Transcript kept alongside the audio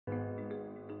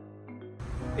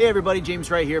Hey everybody,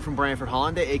 James Wright here from Brantford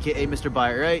Honda, aka Mr.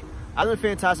 Buy It Right. I have a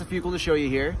fantastic vehicle to show you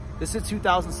here. This is a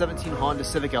 2017 Honda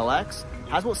Civic LX.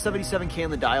 Has about 77K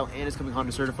on the dial and is coming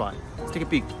Honda certified. Let's take a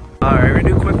peek. Alright, we're gonna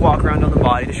do a quick walk around on the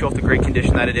body to show off the great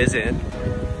condition that it is in.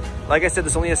 Like I said,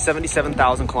 this only has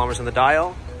 77,000 kilometers on the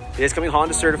dial. It is coming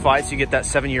Honda certified, so you get that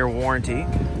 7-year warranty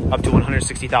up to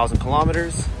 160,000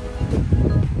 kilometers.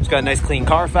 It's got a nice clean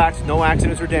CarFax, no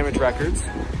accidents or damage records.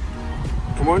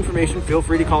 For more information, feel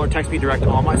free to call or text me direct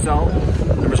on my cell.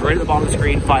 The number's right at the bottom of the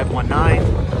screen,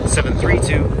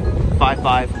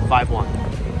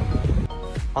 519-732-5551.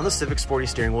 On the Civic Sporty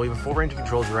steering wheel, you have a full range of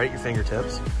controls right at your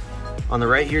fingertips. On the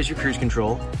right, here's your cruise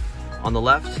control. On the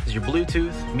left is your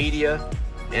Bluetooth, media,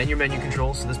 and your menu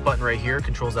controls. So this button right here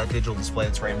controls that digital display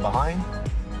that's right in behind.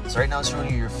 So right now it's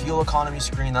showing you your fuel economy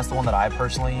screen. That's the one that I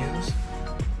personally use. You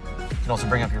can also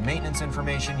bring up your maintenance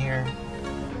information here.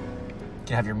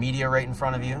 You have your media right in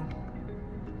front of you.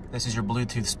 This is your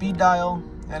Bluetooth speed dial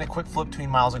and a quick flip between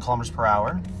miles and kilometers per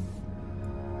hour.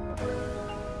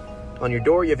 On your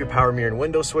door, you have your power mirror and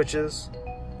window switches.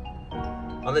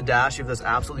 On the dash, you have this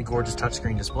absolutely gorgeous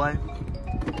touchscreen display.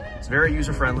 It's very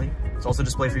user-friendly. It's also a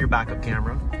display for your backup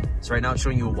camera. So right now it's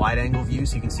showing you a wide angle view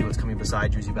so you can see what's coming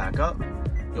beside you as you back up.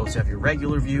 You also have your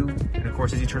regular view. And of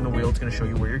course, as you turn the wheel, it's gonna show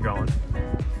you where you're going.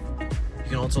 You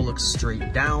can also look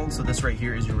straight down. So this right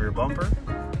here is your rear bumper.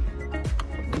 You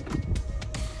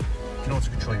can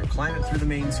also control your climate through the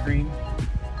main screen.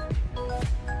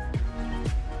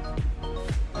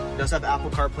 It does have Apple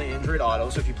CarPlay and Android Auto,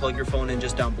 so if you plug your phone in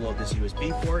just down below this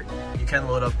USB port, you can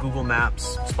load up Google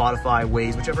Maps, Spotify,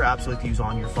 Waze, whichever apps you like to use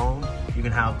on your phone. You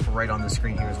can have right on the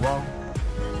screen here as well.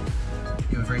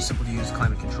 You have a very simple to use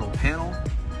climate control panel.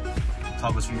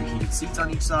 Toggles for your heated seats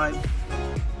on each side.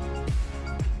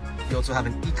 You also have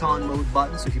an econ mode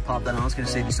button, so if you pop that on, it's going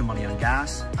to save you some money on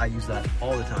gas. I use that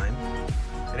all the time.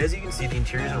 And as you can see, the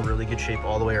interior is in really good shape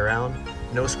all the way around.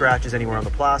 No scratches anywhere on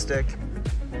the plastic.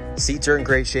 Seats are in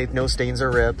great shape, no stains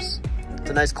or rips.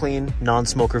 It's a nice, clean,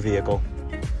 non-smoker vehicle.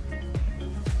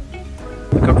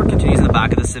 The comfort continues in the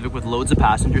back of the Civic with loads of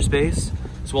passenger space,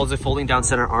 as well as a folding down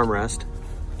center armrest,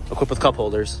 equipped with cup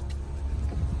holders.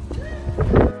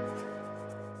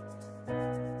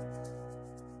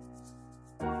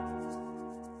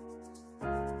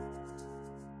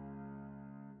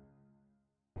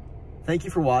 Thank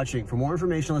you for watching. For more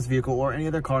information on this vehicle or any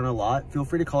other car on the lot, feel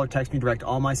free to call or text me direct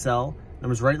on my cell.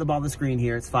 Number's right at the bottom of the screen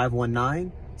here. It's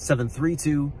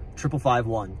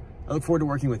 519-732-5551. I look forward to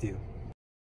working with you.